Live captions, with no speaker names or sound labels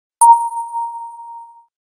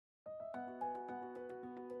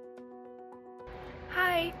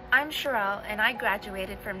Hi, I'm Shirel and I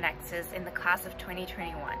graduated from Nexus in the class of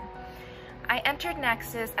 2021. I entered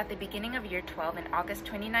Nexus at the beginning of year 12 in August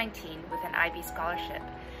 2019 with an IB scholarship.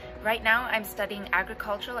 Right now, I'm studying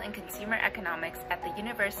agricultural and consumer economics at the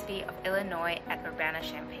University of Illinois at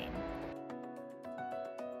Urbana-Champaign.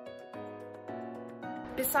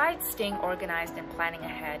 Besides staying organized and planning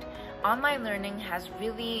ahead, online learning has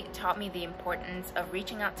really taught me the importance of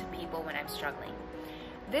reaching out to people when I'm struggling.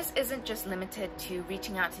 This isn't just limited to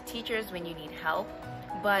reaching out to teachers when you need help,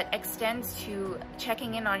 but extends to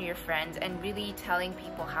checking in on your friends and really telling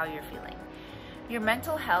people how you're feeling. Your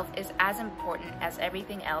mental health is as important as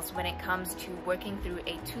everything else when it comes to working through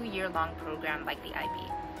a 2-year-long program like the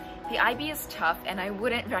IB. The IB is tough and I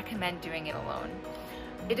wouldn't recommend doing it alone.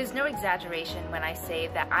 It is no exaggeration when I say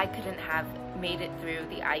that I couldn't have made it through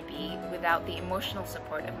the IB without the emotional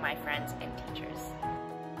support of my friends and teachers.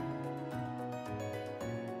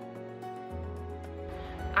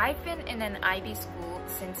 I've been in an IB school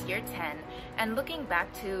since year 10, and looking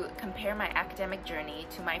back to compare my academic journey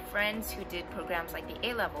to my friends who did programs like the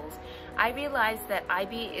A-levels, I realized that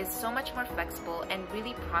IB is so much more flexible and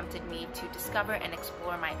really prompted me to discover and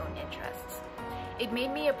explore my own interests. It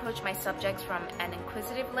made me approach my subjects from an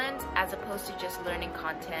inquisitive lens as opposed to just learning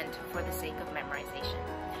content for the sake of memorization.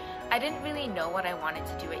 I didn't really know what I wanted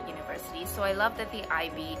to do at university, so I love that the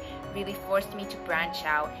IB really forced me to branch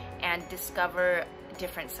out and discover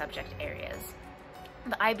different subject areas.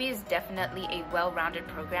 The IB is definitely a well-rounded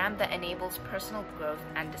program that enables personal growth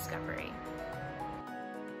and discovery.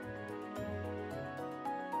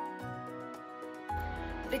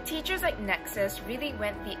 The teachers at Nexus really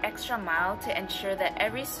went the extra mile to ensure that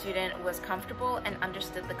every student was comfortable and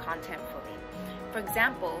understood the content fully. For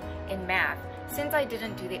example, in math, since I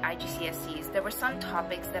didn't do the IGCSEs, there were some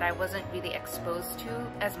topics that I wasn't really exposed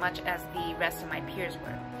to as much as the rest of my peers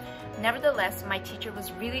were. Nevertheless, my teacher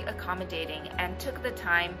was really accommodating and took the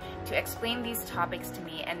time to explain these topics to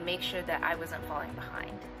me and make sure that I wasn't falling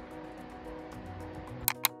behind.